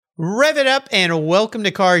Rev it up and welcome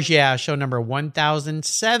to Cars Yeah, show number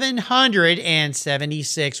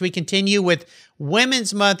 1776. We continue with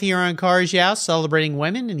Women's Month here on Cars Yeah, celebrating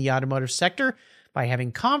women in the automotive sector by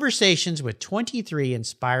having conversations with 23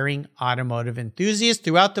 inspiring automotive enthusiasts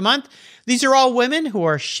throughout the month. These are all women who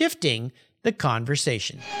are shifting the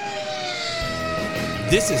conversation.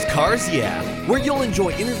 This is Cars Yeah, where you'll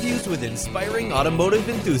enjoy interviews with inspiring automotive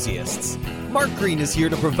enthusiasts. Mark Green is here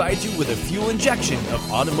to provide you with a fuel injection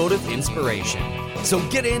of automotive inspiration. So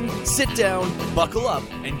get in, sit down, buckle up,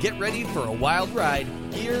 and get ready for a wild ride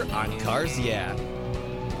here on Cars Yeah.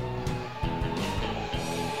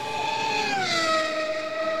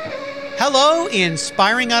 Hello,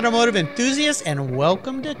 inspiring automotive enthusiasts, and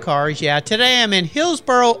welcome to Cars Yeah. Today I'm in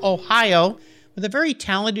Hillsboro, Ohio, with a very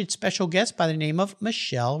talented special guest by the name of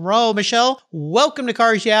Michelle Rowe. Michelle, welcome to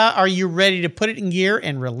Cars Yeah. Are you ready to put it in gear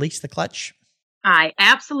and release the clutch? I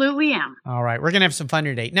absolutely am. All right, we're going to have some fun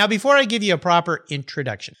today. Now, before I give you a proper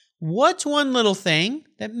introduction, what's one little thing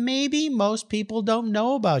that maybe most people don't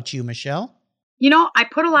know about you, Michelle? You know, I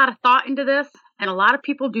put a lot of thought into this, and a lot of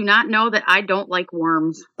people do not know that I don't like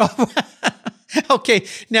worms. Okay,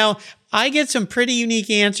 now, I get some pretty unique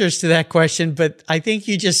answers to that question, but I think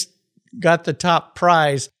you just got the top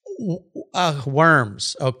prize.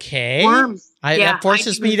 Worms, okay. Worms. That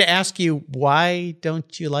forces me to ask you, why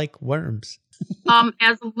don't you like worms?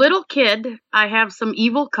 As a little kid, I have some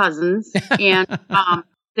evil cousins, and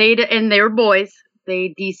they were boys.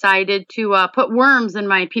 They decided to put worms in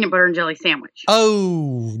my peanut butter and jelly sandwich.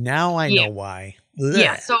 Oh, now I know why. Blech.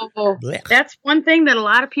 Yeah, so that's one thing that a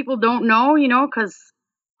lot of people don't know, because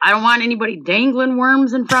I don't want anybody dangling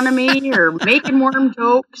worms in front of me or making worm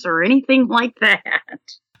jokes or anything like that.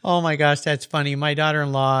 Oh my gosh, that's funny. My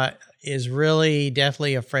daughter-in-law is really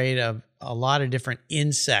definitely afraid of a lot of different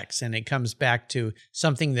insects, and it comes back to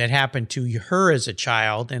something that happened to her as a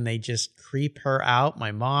child, and they just creep her out.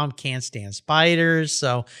 My mom can't stand spiders,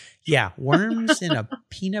 so yeah, worms in a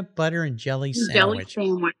peanut butter and jelly sandwich.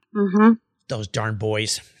 Mm-hmm. Those darn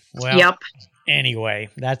boys. Well, yep. Anyway,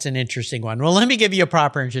 that's an interesting one. Well, let me give you a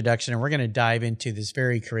proper introduction, and we're going to dive into this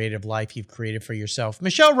very creative life you've created for yourself.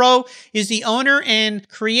 Michelle Rowe is the owner and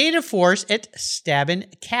creative force at Stabbin'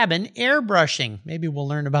 Cabin Airbrushing. Maybe we'll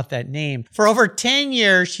learn about that name. For over 10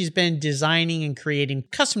 years, she's been designing and creating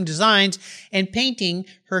custom designs and painting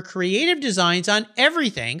her creative designs on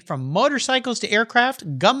everything from motorcycles to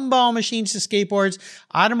aircraft, gumball machines to skateboards,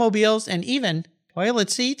 automobiles, and even toilet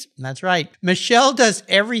seats? That's right. Michelle does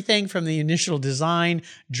everything from the initial design,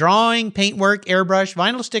 drawing, paintwork, airbrush,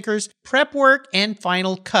 vinyl stickers, prep work, and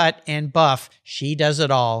final cut and buff. She does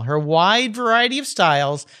it all. Her wide variety of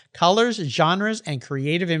styles, colors, genres, and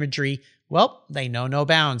creative imagery, well, they know no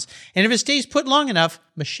bounds. And if it stays put long enough,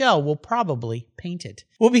 Michelle will probably paint it.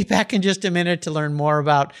 We'll be back in just a minute to learn more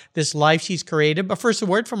about this life she's created. But first, a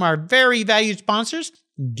word from our very valued sponsors.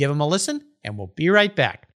 Give them a listen, and we'll be right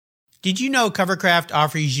back. Did you know Covercraft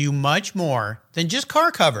offers you much more than just car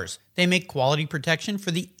covers? They make quality protection for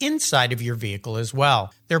the inside of your vehicle as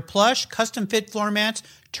well. Their plush, custom-fit floor mats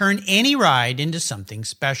turn any ride into something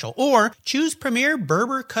special. Or choose Premier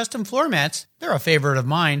Berber custom floor mats. They're a favorite of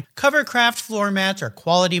mine. Covercraft floor mats are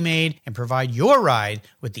quality made and provide your ride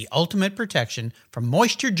with the ultimate protection from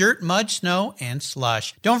moisture, dirt, mud, snow, and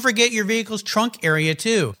slush. Don't forget your vehicle's trunk area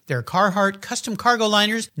too. Their Carhartt custom cargo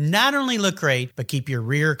liners not only look great, but keep your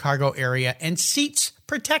rear cargo area and seats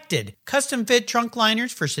protected. Custom fit trunk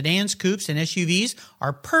liners for sedans, coupes, and SUVs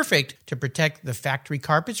are perfect to protect the factory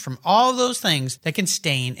carpets from all those things that can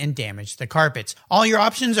stain and damage the carpets. All your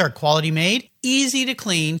options are quality made, easy to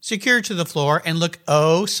clean, secure to the floor, and look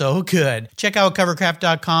oh so good. Check out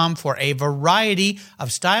covercraft.com for a variety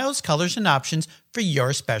of styles, colors, and options for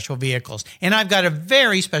your special vehicles. And I've got a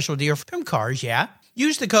very special deal from Cars Yeah.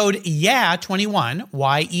 Use the code YEAH21,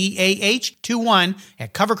 YEAH21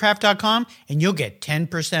 at covercraft.com and you'll get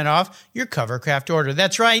 10% off your Covercraft order.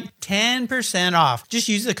 That's right, 10% off. Just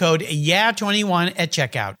use the code YEAH21 at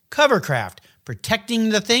checkout. Covercraft, protecting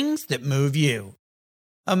the things that move you.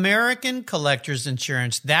 American Collectors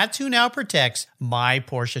Insurance, that's who now protects my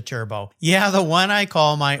Porsche Turbo. Yeah, the one I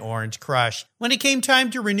call my Orange Crush. When it came time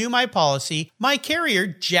to renew my policy, my carrier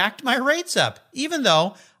jacked my rates up, even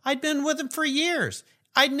though I'd been with them for years.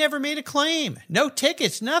 I'd never made a claim. No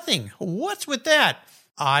tickets, nothing. What's with that?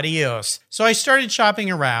 Adios. So I started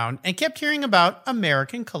shopping around and kept hearing about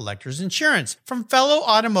American Collectors Insurance from fellow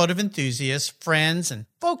automotive enthusiasts, friends, and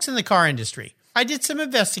folks in the car industry. I did some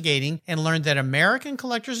investigating and learned that American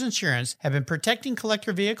Collectors Insurance have been protecting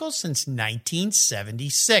collector vehicles since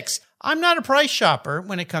 1976. I'm not a price shopper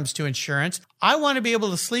when it comes to insurance. I want to be able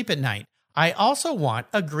to sleep at night. I also want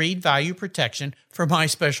agreed value protection for my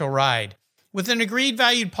special ride. With an agreed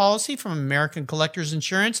valued policy from American Collectors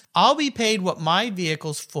Insurance, I'll be paid what my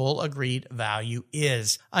vehicle's full agreed value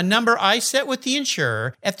is, a number I set with the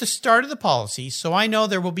insurer at the start of the policy so I know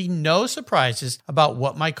there will be no surprises about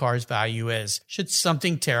what my car's value is, should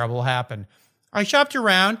something terrible happen. I shopped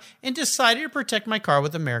around and decided to protect my car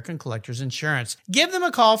with American Collectors Insurance. Give them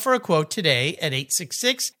a call for a quote today at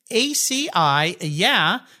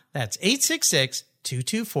 866-ACI-YEAH. That's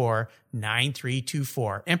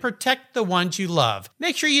 866-224-9324. And protect the ones you love.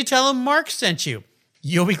 Make sure you tell them Mark sent you.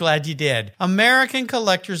 You'll be glad you did. American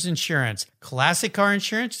Collectors Insurance. Classic car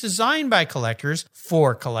insurance designed by collectors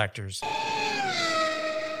for collectors.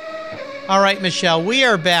 All right, Michelle, we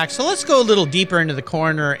are back. So let's go a little deeper into the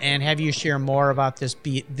corner and have you share more about this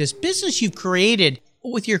business you've created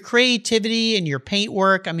with your creativity and your paint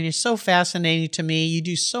work. I mean, it's so fascinating to me. You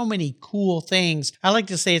do so many cool things. I like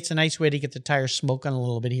to say it's a nice way to get the tires smoking a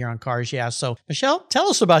little bit here on Cars Yeah. So, Michelle, tell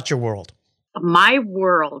us about your world. My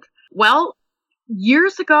world. Well,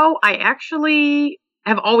 years ago, I actually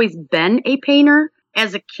have always been a painter.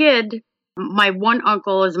 As a kid, my one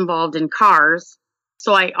uncle is involved in cars.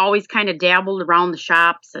 So I always kind of dabbled around the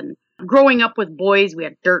shops, and growing up with boys, we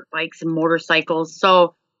had dirt bikes and motorcycles.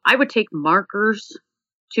 So I would take markers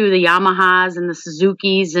to the Yamahas and the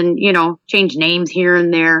Suzukis and, change names here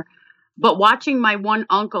and there. But watching my one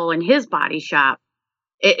uncle in his body shop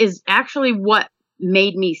is actually what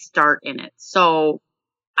made me start in it. So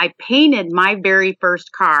I painted my very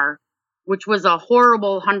first car, which was a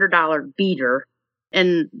horrible $100 beater.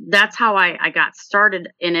 And that's how I got started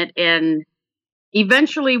in it. And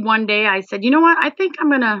eventually one day I said, you know what? I think I'm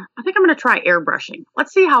going to try airbrushing.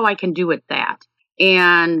 Let's see how I can do it that.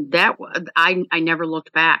 And that I never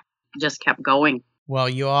looked back, just kept going. Well,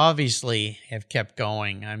 you obviously have kept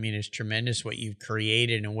going. I mean, it's tremendous what you've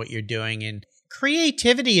created and what you're doing. And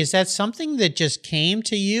creativity, is that something that just came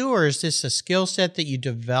to you, or is this a skill set that you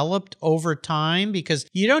developed over time? Because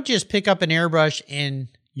you don't just pick up an airbrush and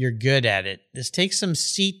you're good at it. This takes some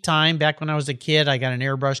seat time. Back when I was a kid, I got an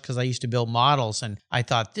airbrush because I used to build models, and I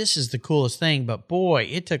thought this is the coolest thing. But boy,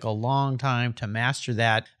 it took a long time to master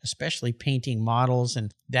that, especially painting models,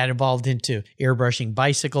 and that evolved into airbrushing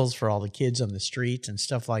bicycles for all the kids on the streets and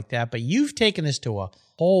stuff like that. But you've taken this to a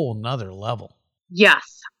whole nother level.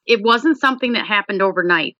 Yes. It wasn't something that happened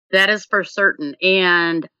overnight. That is for certain.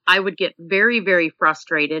 And I would get very, very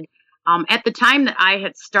frustrated. At the time that I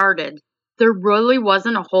had started, there really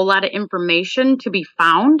wasn't a whole lot of information to be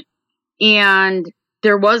found. And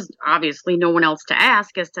there was obviously no one else to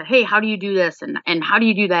ask as to, hey, how do you do this? And how do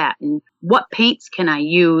you do that? And what paints can I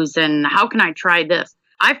use? And how can I try this?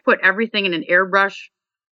 I've put everything in an airbrush,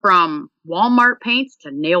 from Walmart paints to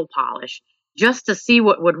nail polish, just to see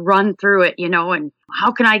what would run through it, and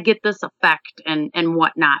how can I get this effect and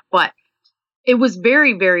whatnot. But it was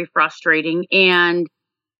very, very frustrating. And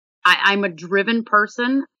I'm a driven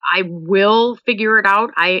person. I will figure it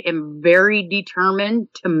out. I am very determined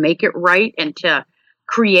to make it right and to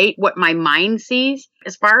create what my mind sees.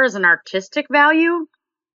 As far as an artistic value,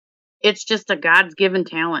 it's just a God's given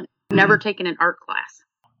talent. Never taken an art class.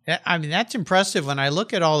 I mean, that's impressive when I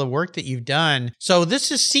look at all the work that you've done. So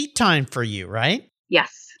this is seat time for you, right?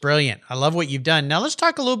 Yes. Brilliant. I love what you've done. Now let's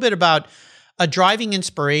talk a little bit about a driving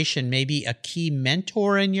inspiration, maybe a key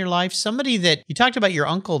mentor in your life, somebody that, you talked about your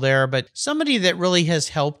uncle there, but somebody that really has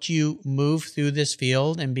helped you move through this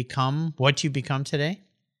field and become what you've become today?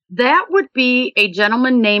 That would be a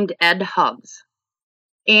gentleman named Ed Hubbs.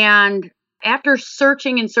 And after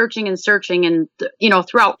searching and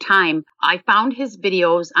throughout time, I found his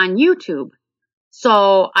videos on YouTube.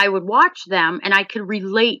 So I would watch them and I could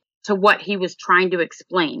relate to what he was trying to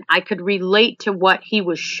explain. I could relate to what he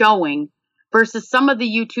was showing versus some of the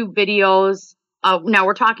YouTube videos. Now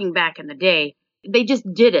we're talking back in the day, they just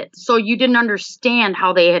did it. So you didn't understand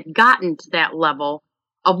how they had gotten to that level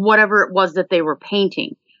of whatever it was that they were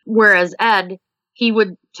painting. Whereas Ed, he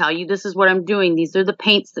would tell you, this is what I'm doing. These are the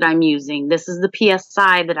paints that I'm using. This is the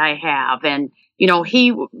PSI that I have. And,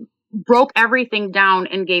 he broke everything down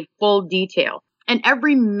and gave full detail. And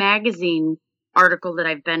every magazine article that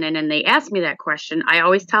I've been in, and they ask me that question, I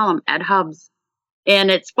always tell them Ed Hubbs.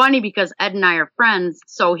 And it's funny because Ed and I are friends,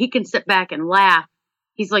 so he can sit back and laugh.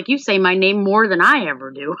 He's like, you say my name more than I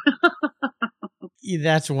ever do.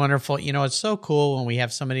 That's wonderful. It's so cool when we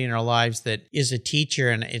have somebody in our lives that is a teacher,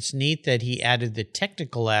 and it's neat that he added the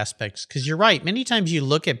technical aspects, because you're right. Many times you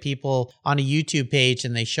look at people on a YouTube page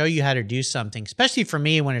and they show you how to do something, especially for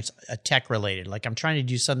me when it's tech related. Like I'm trying to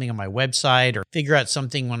do something on my website or figure out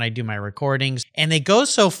something when I do my recordings, and they go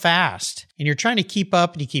so fast and you're trying to keep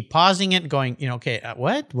up and you keep pausing it and going, okay,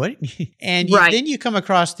 what? And then you come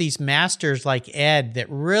across these masters like Ed that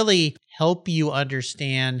really help you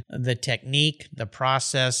understand the technique, the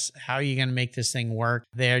process, how you're going to make this thing work.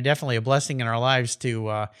 They are definitely a blessing in our lives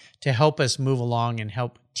to help us move along and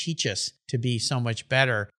help teach us to be so much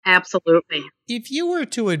better. Absolutely. If you were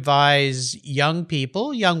to advise young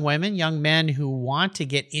people, young women, young men who want to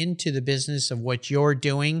get into the business of what you're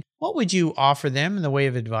doing, what would you offer them in the way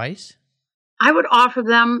of advice? I would offer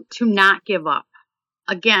them to not give up.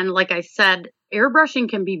 Again, like I said, airbrushing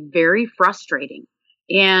can be very frustrating,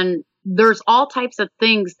 and there's all types of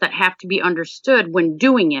things that have to be understood when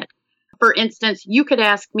doing it. For instance, you could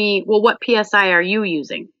ask me, well, what PSI are you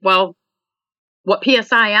using? Well, what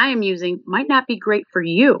PSI I am using might not be great for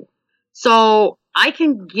you. So I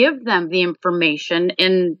can give them the information,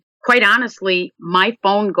 and quite honestly, my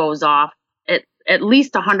phone goes off at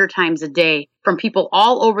least 100 times a day from people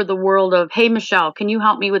all over the world of, hey, Michelle, can you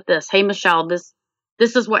help me with this? Hey, Michelle, this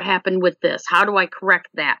is what happened with this. How do I correct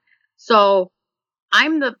that? So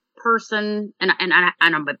I'm the person, and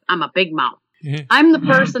I'm a big mouth. Mm-hmm. I'm the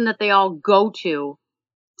person that they all go to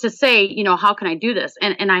say, how can I do this?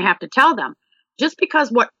 And I have to tell them, just because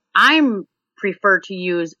what I'm prefer to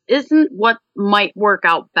use isn't what might work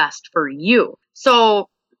out best for you. So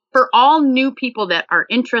for all new people that are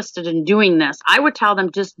interested in doing this, I would tell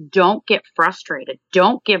them, just don't get frustrated.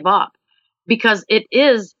 Don't give up, because it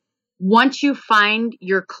is, once you find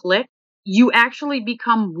your click, you actually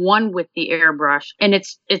become one with the airbrush, and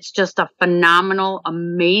it's just a phenomenal,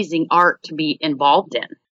 amazing art to be involved in.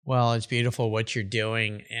 Well, it's beautiful what you're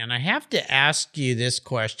doing. And I have to ask you this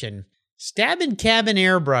question. Stabbin' Cabin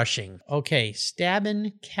airbrushing. Okay,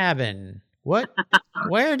 Stabbin' Cabin. What?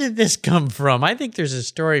 Where did this come from? I think there's a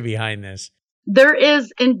story behind this. There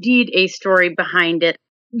is indeed a story behind it.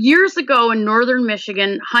 Years ago in northern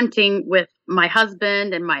Michigan, hunting with my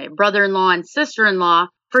husband and my brother-in-law and sister-in-law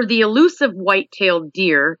for the elusive white-tailed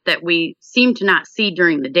deer that we seem to not see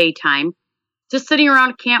during the daytime, just sitting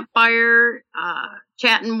around a campfire,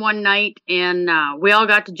 chatting one night, and we all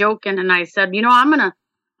got to joking, and I said, I'm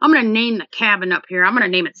gonna name the cabin up here. I'm gonna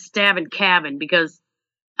name it Stabbin' Cabin, because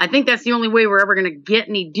I think that's the only way we're ever going to get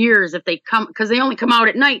any deers if they come, because they only come out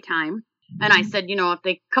at nighttime. And I said, if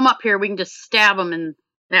they come up here, we can just stab them, and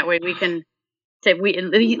that way we can say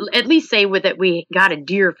at least say that we got a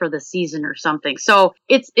deer for the season or something. So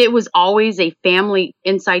it was always a family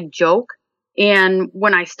inside joke. And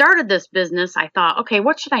when I started this business, I thought, okay,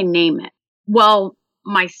 what should I name it? Well,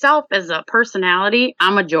 myself as a personality,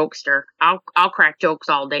 I'm a jokester. I'll crack jokes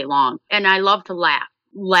all day long, and I love to laugh.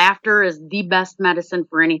 Laughter is the best medicine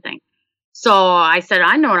for anything. So I said,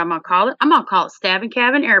 I know what I'm going to call it. I'm going to call it Stabbin'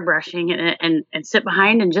 Cabin airbrushing, and sit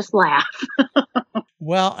behind and just laugh.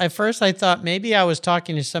 Well, at first I thought maybe I was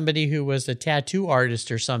talking to somebody who was a tattoo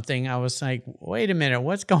artist or something. I was like, wait a minute,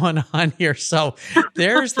 what's going on here? So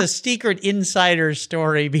there's the secret insider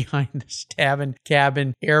story behind the Stabbin'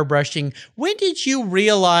 Cabin airbrushing. When did you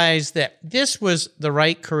realize that this was the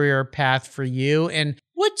right career path for you? And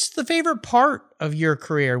what's the favorite part of your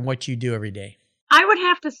career and what you do every day? I would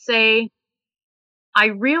have to say I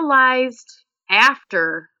realized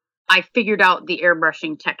after I figured out the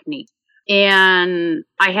airbrushing technique, and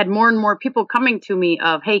I had more and more people coming to me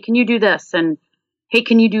of, hey, can you do this? And hey,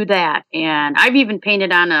 can you do that? And I've even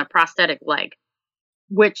painted on a prosthetic leg,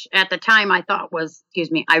 which at the time I thought was,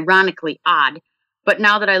 ironically odd. But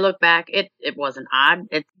now that I look back, it wasn't odd.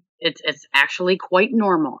 It's actually quite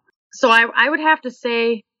normal. So I would have to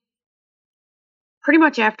say, pretty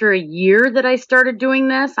much after a year that I started doing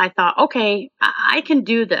this, I thought, okay, I can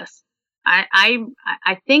do this. I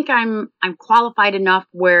think I'm qualified enough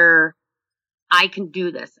where I can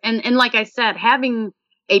do this. And like I said, having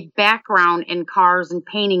a background in cars and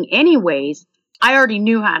painting anyways, I already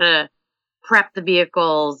knew how to prep the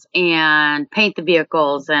vehicles and paint the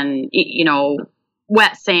vehicles and,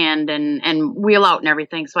 wet sand and wheel out and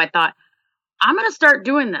everything. So I thought, I'm going to start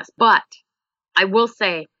doing this. But I will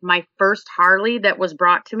say, my first Harley that was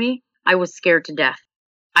brought to me, I was scared to death.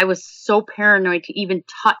 I was so paranoid to even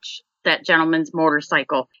touch that gentleman's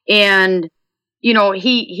motorcycle. And,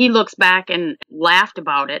 he looks back and laughed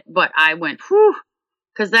about it, but I went, whew,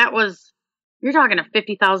 because you're talking a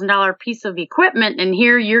 $50,000 piece of equipment, and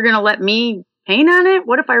here you're going to let me paint on it?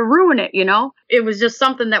 What if I ruin it, It was just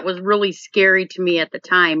something that was really scary to me at the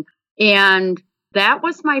time. And That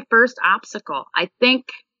was my first obstacle. I think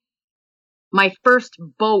my first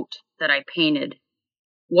boat that I painted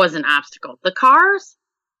was an obstacle. The cars,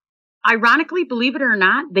 ironically, believe it or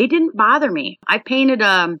not, they didn't bother me. I painted,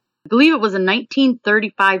 I believe it was a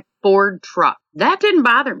 1935 Ford truck. That didn't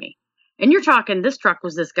bother me. And you're talking, this truck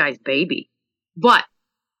was this guy's baby. But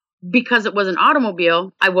because it was an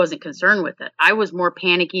automobile, I wasn't concerned with it. I was more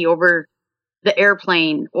panicky over the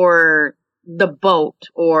airplane or the boat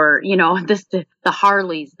or, the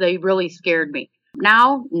Harleys. They really scared me.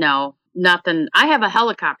 Now, no, nothing. I have a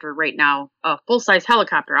helicopter right now, a full-size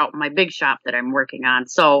helicopter out in my big shop that I'm working on.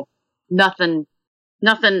 So nothing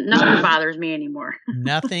bothers me anymore.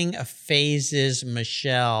 Nothing phases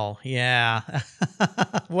Michelle. Yeah.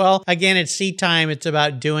 Well, again, it's seat time. It's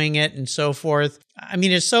about doing it and so forth. I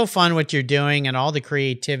mean, it's so fun what you're doing and all the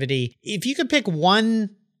creativity. If you could pick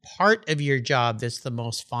one part of your job that's the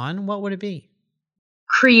most fun, what would it be?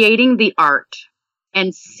 Creating the art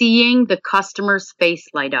and seeing the customer's face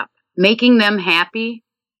light up. Making them happy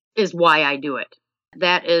is why I do it.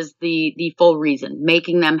 That is the full reason,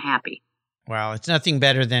 making them happy. Well, it's nothing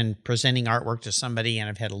better than presenting artwork to somebody, and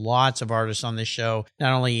I've had lots of artists on this show,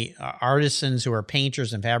 not only artisans who are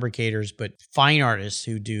painters and fabricators, but fine artists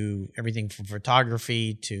who do everything from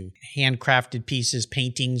photography to handcrafted pieces,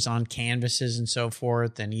 paintings on canvases and so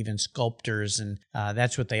forth, and even sculptors, and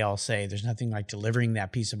that's what they all say. There's nothing like delivering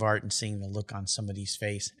that piece of art and seeing the look on somebody's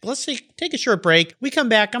face. Let's take a short break. We come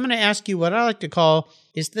back, I'm going to ask you what I like to call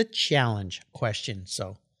is the challenge question,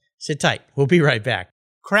 so sit tight. We'll be right back.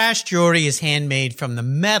 Crash Jewelry is handmade from the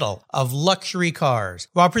metal of luxury cars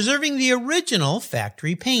while preserving the original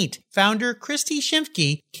factory paint. Founder Christy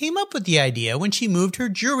Shimke came up with the idea when she moved her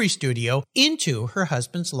jewelry studio into her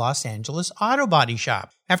husband's Los Angeles auto body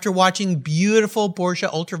shop. After watching beautiful Porsche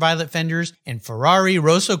ultraviolet fenders and Ferrari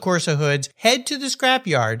Rosso Corsa hoods head to the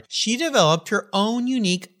scrapyard, she developed her own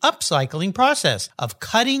unique upcycling process of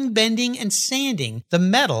cutting, bending, and sanding the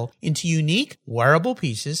metal into unique, wearable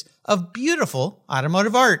pieces of beautiful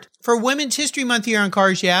automotive art. For Women's History Month here on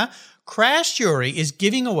Cars Yeah!, Crash Jewelry is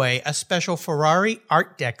giving away a special Ferrari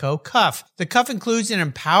Art Deco cuff. The cuff includes an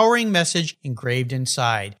empowering message engraved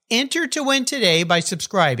inside. Enter to win today by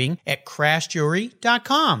subscribing at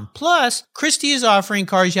crashjewelry.com. Plus, Christy is offering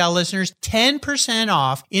Cars Yeah! Listeners 10%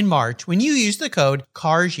 off in March when you use the code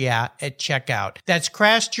CARSYEAH at checkout. That's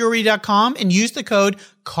crashjewelry.com and use the code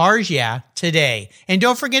CARSYEAH today. And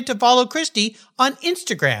don't forget to follow Christy on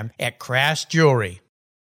Instagram at Crash Jewelry.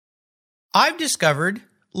 I've discovered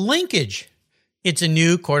Linkage. It's a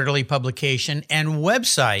new quarterly publication and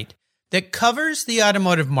website that covers the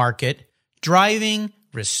automotive market, driving,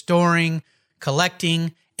 restoring,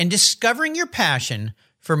 collecting, and discovering your passion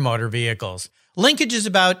for motor vehicles. Linkage is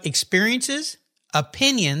about experiences,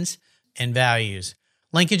 opinions, and values.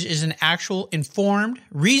 Linkage is an actual informed,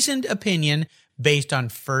 reasoned opinion based on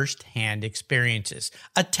first-hand experiences.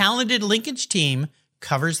 A talented Linkage team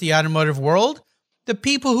covers the automotive world, the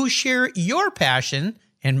people who share your passion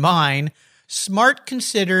and mine, smart,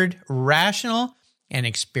 considered, rational, and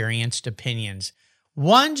experienced opinions.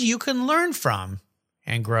 Ones you can learn from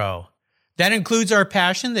and grow. That includes our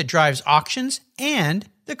passion that drives auctions and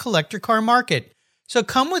the collector car market. So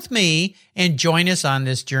come with me and join us on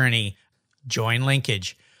this journey. Join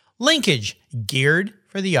Linkage. Linkage, geared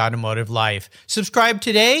for the automotive life. Subscribe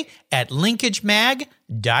today at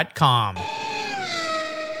linkagemag.com.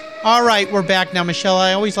 All right, we're back now, Michelle.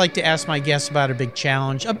 I always like to ask my guests about a big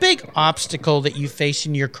challenge, a big obstacle that you face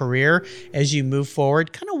in your career as you move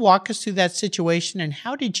forward. Kind of walk us through that situation and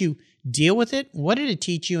how did you deal with it? What did it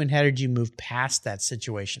teach you and how did you move past that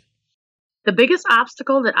situation? The biggest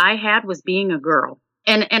obstacle that I had was being a girl.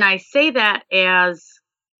 And I say that as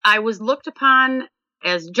I was looked upon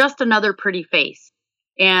as just another pretty face.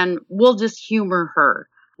 And we'll just humor her.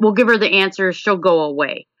 We'll give her the answers. She'll go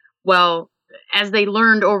away. Well, as they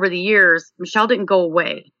learned over the years, Michelle didn't go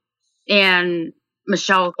away. And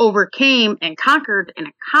Michelle overcame and conquered and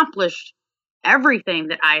accomplished everything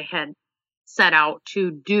that I had set out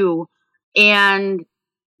to do. And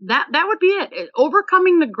that would be it.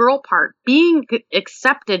 Overcoming the girl part, being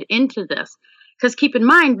accepted into this. Because keep in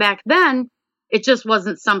mind, back then, it just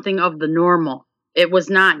wasn't something of the normal. It was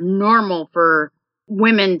not normal for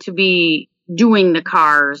women to be doing the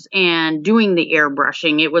cars and doing the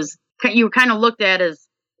airbrushing. It was, you were kind of looked at as,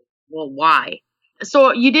 well, why?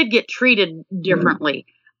 So you did get treated differently.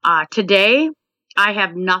 Today, I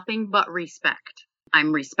have nothing but respect.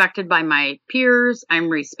 I'm respected by my peers. I'm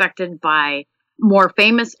respected by more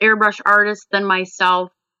famous airbrush artists than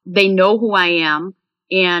myself. They know who I am.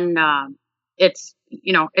 And it's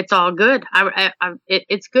all good.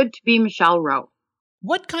 It's good to be Michelle Rowe.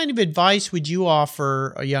 What kind of advice would you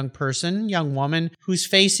offer a young person, young woman who's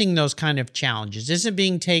facing those kind of challenges? Isn't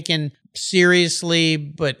being taken seriously,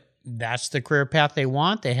 but that's the career path they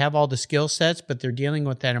want. They have all the skill sets, but they're dealing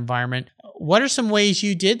with that environment. What are some ways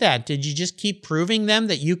you did that? Did you just keep proving them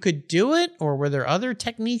that you could do it? Or were there other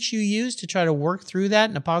techniques you used to try to work through that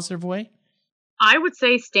in a positive way? I would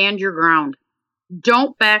say stand your ground.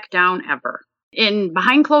 Don't back down ever.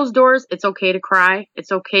 Behind closed doors, it's okay to cry.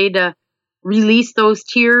 It's okay to release those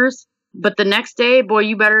tears. But the next day, boy,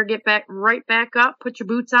 you better get right back up, put your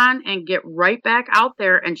boots on, and get right back out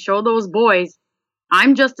there and show those boys,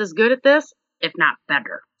 I'm just as good at this, if not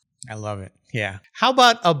better. I love it. Yeah. How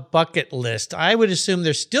about a bucket list? I would assume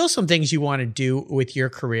there's still some things you want to do with your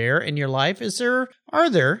career and your life. Are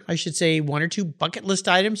there, I should say, one or two bucket list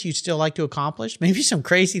items you'd still like to accomplish? Maybe some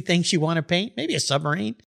crazy things you want to paint? Maybe a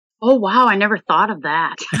submarine? Oh, wow. I never thought of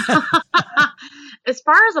that. As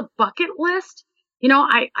far as a bucket list,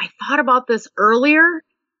 I thought about this earlier,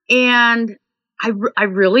 and I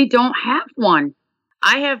really don't have one.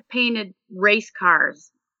 I have painted race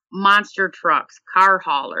cars, monster trucks, car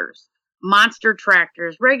haulers, monster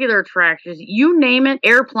tractors, regular tractors, you name it,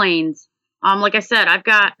 airplanes. Like I said,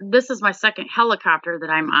 this is my second helicopter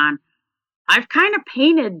that I'm on. I've kind of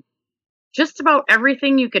painted just about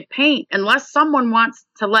everything you could paint, unless someone wants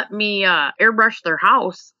to let me airbrush their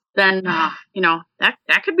house, then,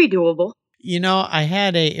 that could be doable. I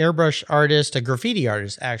had a airbrush artist, a graffiti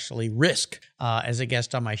artist, actually, Risk, as a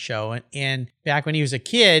guest on my show. And back when he was a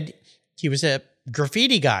kid, he was a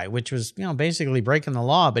graffiti guy, which was, basically breaking the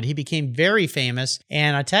law, but he became very famous.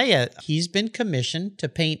 And I tell you, he's been commissioned to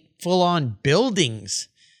paint full-on buildings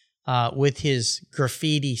with his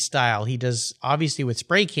graffiti style. He does, obviously, with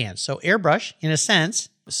spray cans. So airbrush, in a sense.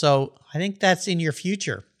 So I think that's in your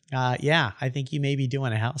future. I think you may be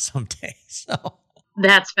doing a house someday. So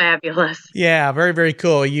that's fabulous. Yeah, very, very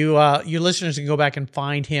cool. You listeners can go back and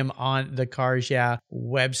find him on the Cars Yeah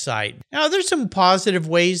website. Now, there's some positive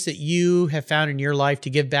ways that you have found in your life to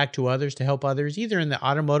give back to others, to help others, either in the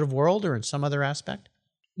automotive world or in some other aspect?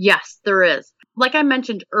 Yes, there is. Like I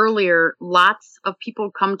mentioned earlier, lots of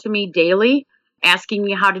people come to me daily asking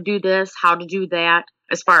me how to do this, how to do that,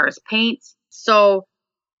 as far as paints. So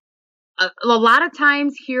a lot of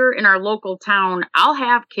times here in our local town, I'll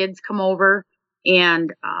have kids come over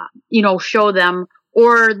and, show them,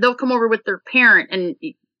 or they'll come over with their parent. And,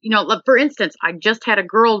 for instance, I just had a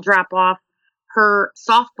girl drop off her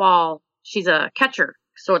softball. She's a catcher.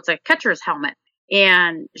 So it's a catcher's helmet.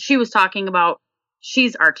 And she was talking about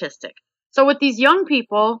she's artistic. So with these young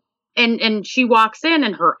people, and she walks in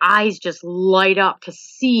and her eyes just light up to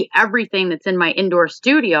see everything that's in my indoor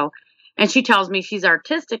studio. And she tells me she's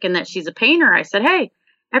artistic and that she's a painter. I said, hey,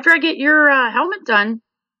 after I get your helmet done,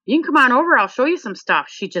 you can come on over. I'll show you some stuff.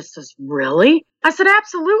 She just says, really? I said,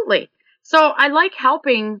 absolutely. So I like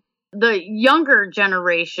helping the younger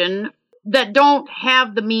generation that don't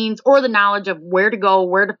have the means or the knowledge of where to go,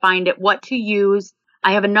 where to find it, what to use.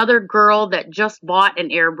 I have another girl that just bought an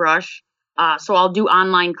airbrush. So I'll do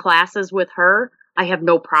online classes with her. I have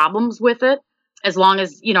no problems with it, as long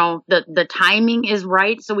as, the timing is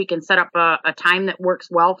right, so we can set up a time that works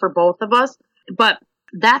well for both of us. But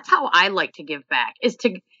that's how I like to give back, is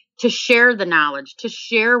to share the knowledge, to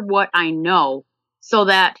share what I know, so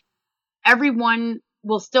that everyone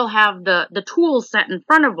will still have the tools set in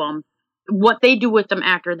front of them. What they do with them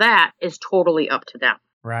after that is totally up to them.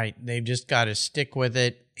 Right. They've just got to stick with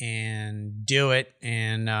it and do it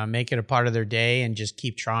and make it a part of their day and just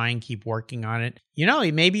keep trying, keep working on it.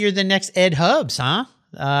 Maybe you're the next Ed Hubs, huh?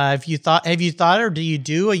 Have you thought, or do you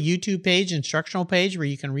do a YouTube page, instructional page where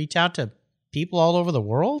you can reach out to people all over the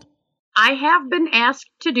world? I have been asked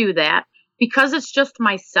to do that because it's just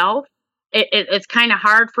myself. It's kind of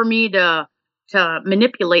hard for me to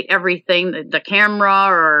manipulate everything, the camera,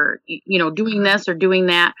 or, doing this or doing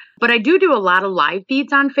that. But I do a lot of live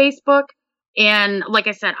feeds on Facebook. And like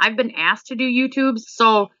I said, I've been asked to do YouTube.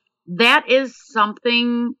 So that is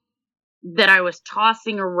something that I was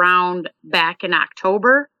tossing around back in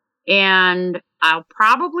October. And I'll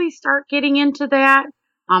probably start getting into that,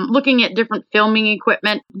 looking at different filming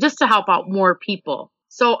equipment just to help out more people.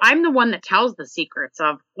 So I'm the one that tells the secrets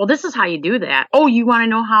of, well, this is how you do that. Oh, you want to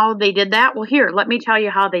know how they did that? Well, here, let me tell you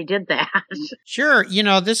how they did that. Sure.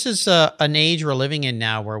 This is an age we're living in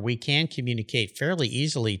now where we can communicate fairly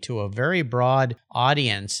easily to a very broad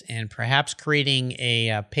audience, and perhaps creating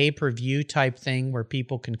a pay-per-view type thing where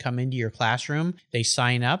people can come into your classroom. They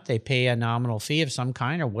sign up, they pay a nominal fee of some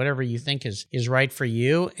kind or whatever you think is right for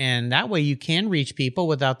you. And that way you can reach people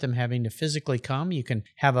without them having to physically come. You can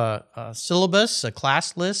have a syllabus, a class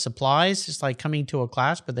classless supplies, just like coming to a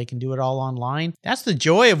class, but they can do it all online. That's the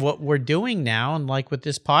joy of what we're doing now. And like with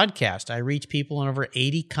this podcast, I reach people in over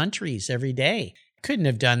 80 countries every day. Couldn't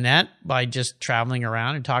have done that by just traveling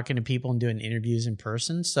around and talking to people and doing interviews in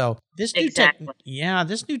person. So this new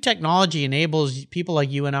this new technology enables people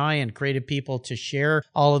like you and I and creative people to share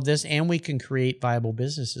all of this, and we can create viable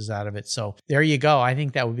businesses out of it. So there you go. I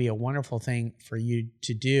think that would be a wonderful thing for you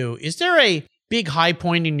to do. Is there a big high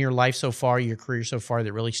point in your life so far, your career so far,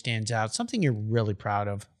 that really stands out? Something you're really proud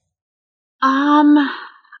of?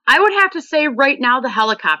 I would have to say right now the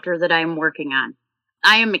helicopter that I am working on.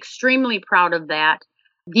 I am extremely proud of that.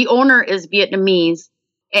 The owner is Vietnamese,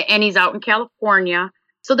 and he's out in California.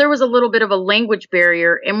 So there was a little bit of a language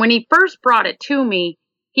barrier. And when he first brought it to me,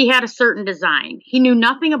 he had a certain design. He knew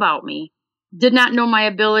nothing about me, did not know my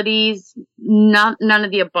abilities, none of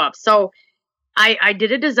the above. So I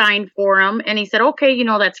did a design for him, and he said, okay,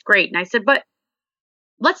 that's great. And I said, but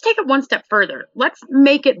let's take it one step further. Let's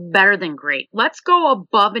make it better than great. Let's go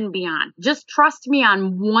above and beyond. Just trust me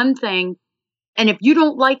on one thing. And if you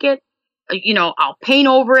don't like it, I'll paint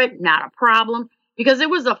over it, not a problem. Because it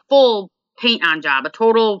was a full paint on job, a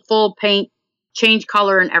total full paint, change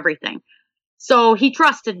color and everything. So he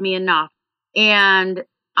trusted me enough. And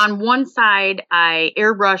on one side, I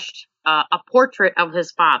airbrushed a portrait of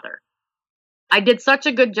his father. I did such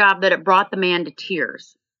a good job that it brought the man to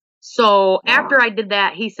tears. So after I did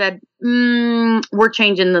that, he said, we're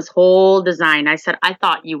changing this whole design. I said, I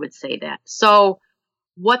thought you would say that. So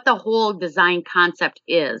what the whole design concept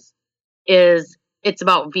is it's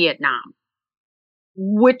about Vietnam,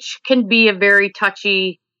 which can be a very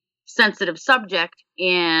touchy, sensitive subject.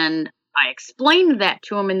 And I explained that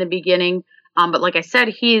to him in the beginning. But like I said,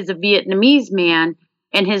 he is a Vietnamese man,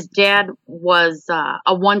 and his dad was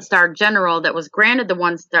a one-star general that was granted the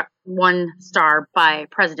one star by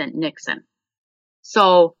President Nixon.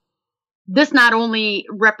 So this not only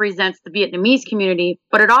represents the Vietnamese community,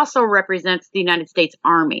 but it also represents the United States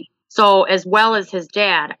Army. So as well as his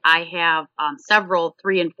dad, I have several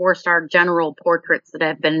 3- and 4-star general portraits that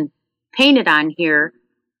have been painted on here.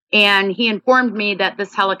 And he informed me that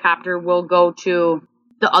this helicopter will go to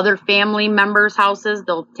the other family members' houses.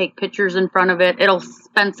 They'll take pictures in front of it. It'll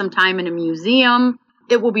spend some time in a museum.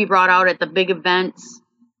 It will be brought out at the big events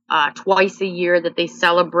twice a year that they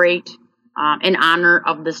celebrate in honor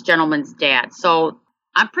of this gentleman's dad. So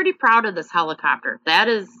I'm pretty proud of this helicopter.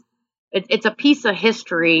 It's a piece of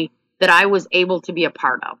history that I was able to be a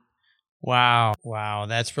part of. Wow.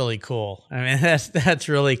 That's really cool. I mean, that's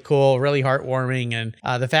really cool, really heartwarming.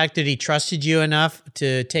 And the fact that he trusted you enough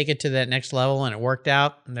to take it to that next level and it worked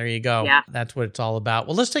out, and there you go. Yeah. That's what it's all about.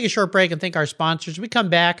 Well, let's take a short break and thank our sponsors. When we come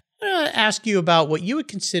back, I'm going to ask you about what you would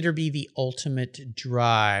consider be the ultimate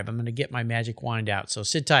drive. I'm going to get my magic wand out. So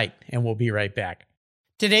sit tight and we'll be right back.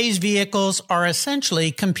 Today's vehicles are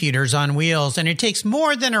essentially computers on wheels, and it takes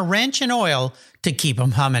more than a wrench and oil to keep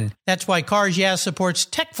them humming. That's why Cars Yeah supports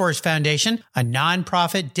TechForce Foundation, a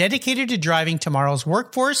nonprofit dedicated to driving tomorrow's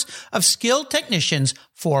workforce of skilled technicians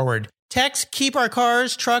forward. Techs keep our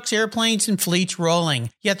cars, trucks, airplanes, and fleets rolling.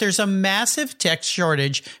 Yet there's a massive tech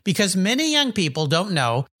shortage because many young people don't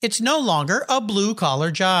know it's no longer a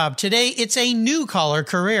blue-collar job. Today, it's a new-collar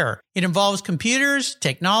career. It involves computers,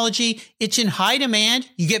 technology. It's in high demand.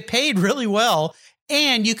 You get paid really well,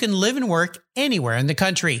 and you can live and work anywhere in the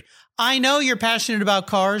country. I know you're passionate about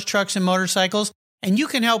cars, trucks, and motorcycles, and you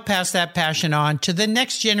can help pass that passion on to the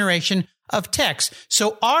next generation of techs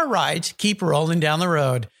so our rides keep rolling down the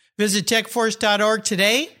road. Visit techforce.org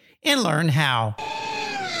today and learn how.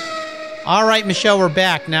 All right, Michelle, we're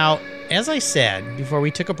back. Now, as I said before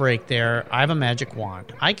we took a break there, I have a magic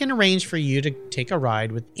wand. I can arrange for you to take a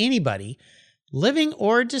ride with anybody, living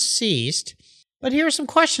or deceased. But here are some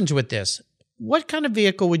questions with this. What kind of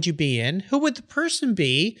vehicle would you be in? Who would the person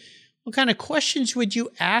be? What kind of questions would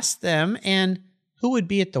you ask them? And who would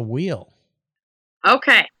be at the wheel?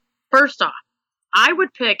 Okay, first off, I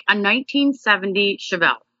would pick a 1970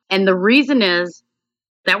 Chevelle. And the reason is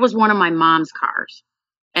that was one of my mom's cars.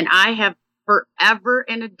 And I have forever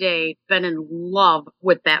and a day been in love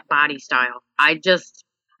with that body style. I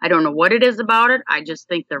don't know what it is about it. I just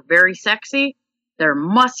think they're very sexy. They're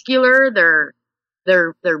muscular.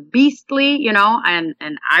 They're beastly, and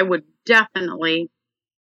I would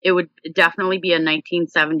it would definitely be a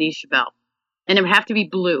 1970 Chevelle. And it would have to be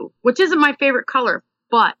blue, which isn't my favorite color,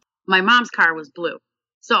 but my mom's car was blue.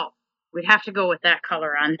 So we'd have to go with that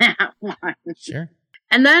color on that one. Sure.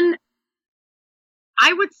 And then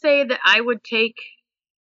I would say that I would take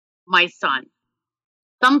my son.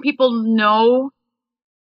 Some people know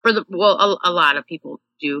a lot of people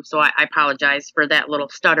do. So I apologize for that little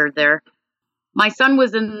stutter there. My son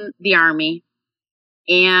was in the Army,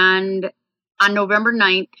 and on November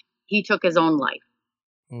 9th, he took his own life.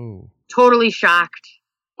 Ooh. Totally shocked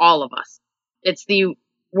all of us. It's the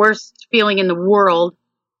worst feeling in the world.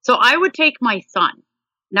 So I would take my son.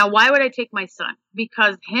 Now, why would I take my son?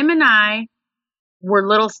 Because him and I were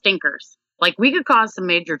little stinkers. Like, we could cause some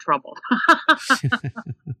major trouble.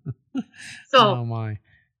 So oh my.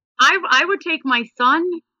 I would take my son,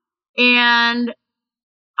 and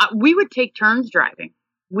we would take turns driving.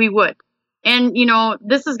 We would. And, you know,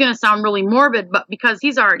 this is going to sound really morbid, but because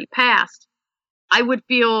he's already passed, I would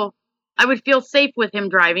feel safe with him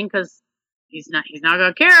driving because he's not going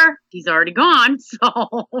to care. He's already gone.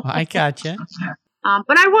 So I gotcha.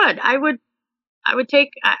 But I would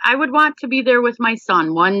want to be there with my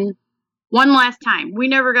son one last time. We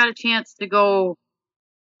never got a chance to go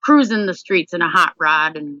cruising the streets in a hot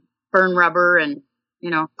rod and burn rubber and, you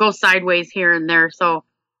know, go sideways here and there. So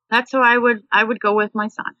that's who I would go with my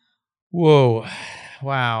son. Whoa.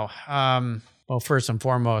 Wow. Well, first and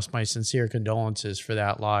foremost, my sincere condolences for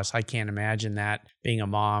that loss. I can't imagine that, being a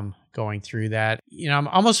mom going through that. You know, I'm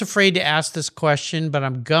almost afraid to ask this question, but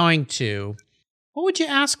I'm going to. What would you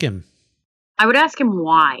ask him? I would ask him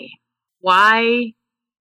why. Why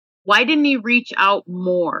didn't he reach out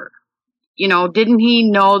more? You know, didn't he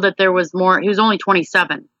know that there was more? He was only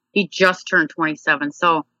 27. He just turned 27.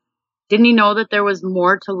 So didn't he know that there was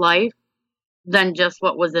more to life than just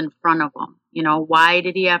what was in front of him? You know, why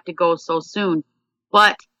did he have to go so soon?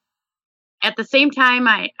 But at the same time,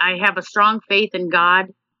 I have a strong faith in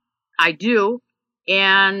God. I do.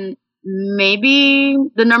 And maybe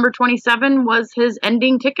the number 27 was his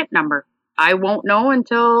ending ticket number. I won't know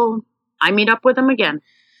until I meet up with him again.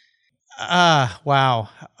 Wow.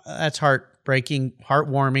 That's heartbreaking,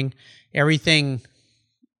 heartwarming, everything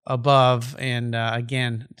above. And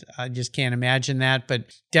again, I just can't imagine that,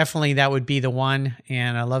 but definitely that would be the one.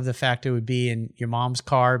 And I love the fact it would be in your mom's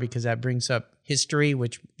car, because that brings up history,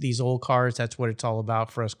 which these old cars, that's what it's all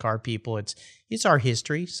about for us car people. It's our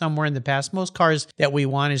history somewhere in the past. Most cars that we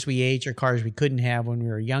want as we age are cars we couldn't have when we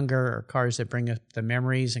were younger, or cars that bring us the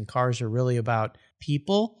memories. And cars are really about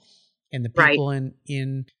people and the people Right.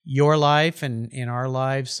 in your life and in our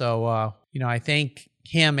lives. So, you know, I thank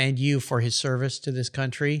him and you for his service to this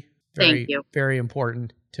country. Thank you. Very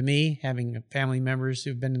important to me, having family members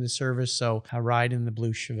who've been in the service. So I ride in the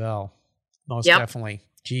blue Chevelle. Most definitely.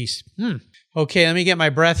 Jeez. Okay, let me get my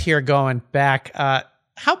breath here going back.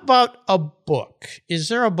 How about a book? Is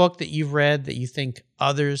there a book that you've read that you think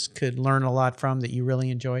others could learn a lot from, that you really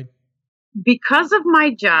enjoyed? Because of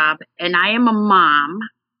my job, and I am a mom,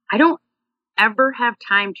 I don't ever have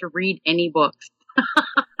time to read any books.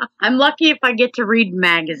 I'm lucky if I get to read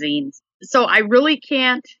magazines. So I really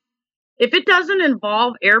can't. If it doesn't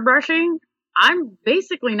involve airbrushing, I'm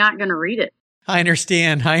basically not going to read it. I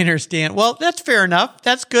understand. Well, that's fair enough.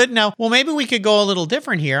 That's good. Now, well, maybe we could go a little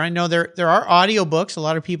different here. I know there are audiobooks. A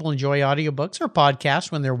lot of people enjoy audiobooks or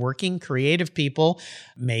podcasts when they're working, creative people.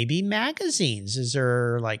 Maybe magazines. Is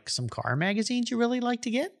there like some car magazines you really like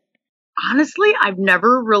to get? Honestly, I've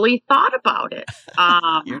never really thought about it.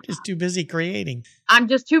 You're just too busy creating. I'm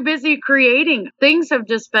just too busy creating. Things have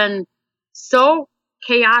just been so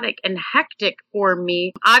chaotic and hectic for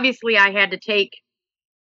me. Obviously, I had to take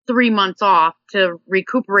 3 months off to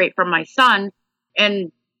recuperate from my son.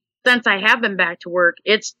 And since I have been back to work,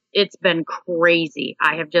 it's been crazy.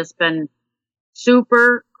 I have just been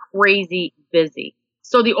super crazy busy.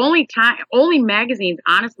 So the only magazines,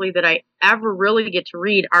 honestly, that I ever really get to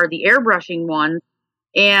read are the airbrushing ones.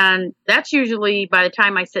 And that's usually by the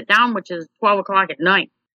time I sit down, which is 12 o'clock at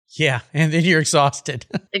night. Yeah. And then you're exhausted.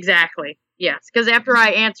 Exactly. Yes. Because after I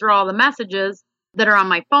answer all the messages that are on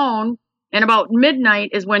my phone, and about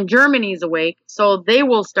midnight is when Germany's awake. So they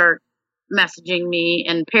will start messaging me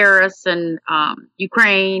in Paris and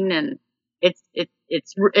Ukraine. And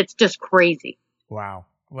it's just crazy. Wow.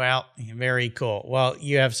 Well, very cool. Well,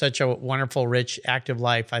 you have such a wonderful, rich, active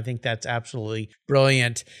life. I think that's absolutely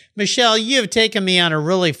brilliant. Michelle, you have taken me on a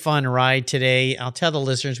really fun ride today. I'll tell the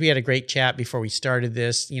listeners, we had a great chat before we started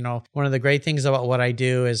this. You know, one of the great things about what I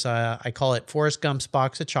do is I call it Forrest Gump's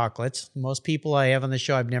Box of Chocolates. Most people I have on the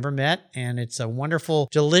show I've never met, and it's a wonderful,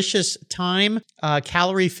 delicious time,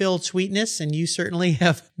 calorie-filled sweetness, and you certainly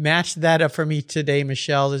have matched that up for me today,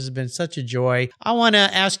 Michelle. This has been such a joy. I want to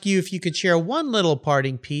ask you if you could share one little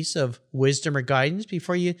parting piece of wisdom or guidance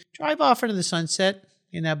before you drive off into the sunset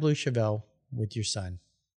in that blue Chevelle with your son.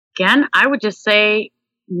 Again, I would just say,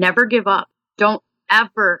 never give up. Don't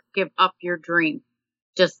ever give up your dream.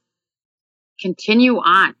 Just continue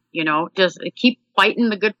on, you know, just keep fighting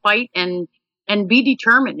the good fight and be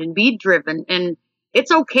determined and be driven. And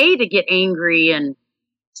it's okay to get angry and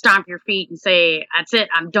stomp your feet and say, that's it,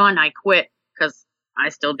 I'm done, I quit. Because I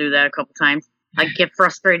still do that a couple times. I get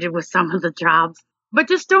frustrated with some of the jobs. But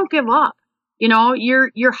just don't give up. You know,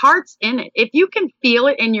 your heart's in it. If you can feel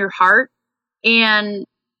it in your heart, and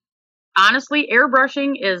honestly,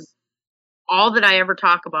 airbrushing is all that I ever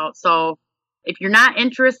talk about. So if you're not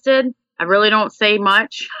interested, I really don't say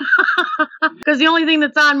much. Because the only thing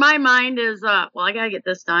that's on my mind is, well, I got to get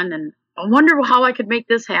this done. And I wonder how I could make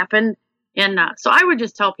this happen. And so I would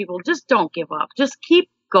just tell people, just don't give up. Just keep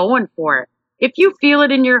going for it. If you feel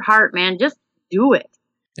it in your heart, man, just do it.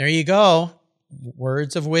 There you go.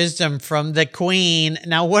 Words of wisdom from the queen.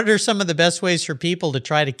 Now, what are some of the best ways for people to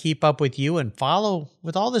try to keep up with you and follow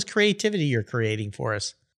with all this creativity you're creating for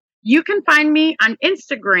us? You can find me on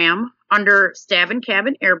Instagram under Stabbin'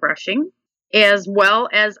 Cabin Airbrushing, as well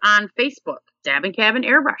as on Facebook, Stabbin' Cabin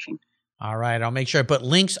Airbrushing. All right. I'll make sure I put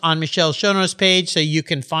links on Michelle's show notes page so you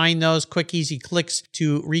can find those quick, easy clicks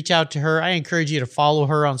to reach out to her. I encourage you to follow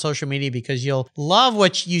her on social media because you'll love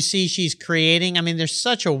what you see she's creating. I mean, there's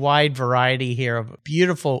such a wide variety here of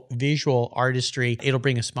beautiful visual artistry. It'll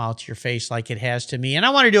bring a smile to your face like it has to me. And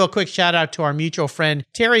I want to do a quick shout out to our mutual friend,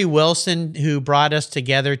 Terry Wilson, who brought us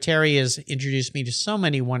together. Terry has introduced me to so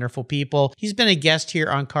many wonderful people. He's been a guest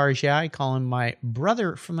here on Cars Yeah. I call him my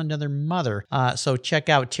brother from another mother. So check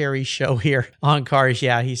out Terry's show here on Cars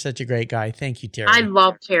Yeah. He's such a great guy. Thank you, Terry. I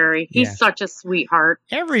love Terry. He's such a sweetheart.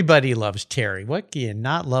 Everybody loves Terry. What do you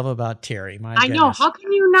not love about Terry? My I know. How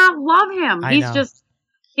can you not love him? He's just,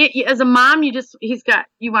 as a mom, you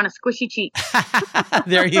want a squishy cheek.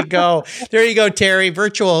 There you go. There you go, Terry.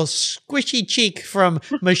 Virtual squishy cheek from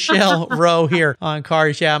Michelle Rowe here on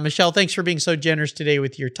Cars Yeah. Michelle, thanks for being so generous today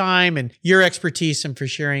with your time and your expertise and for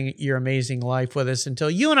sharing your amazing life with us.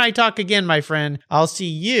 Until you and I talk again, my friend, I'll see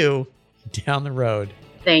you down the road.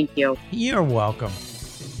 Thank you. You're welcome.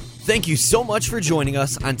 Thank you so much for joining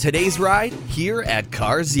us on today's ride here at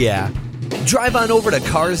Cars Yeah. Drive on over to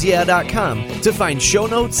carsyeah.com to find show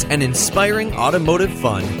notes and inspiring automotive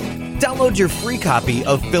fun. Download your free copy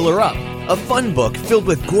of Filler Up, a fun book filled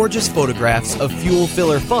with gorgeous photographs of fuel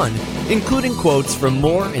filler fun, including quotes from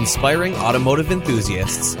more inspiring automotive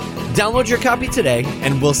enthusiasts. Download your copy today,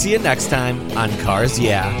 and we'll see you next time on Cars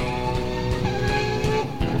Yeah.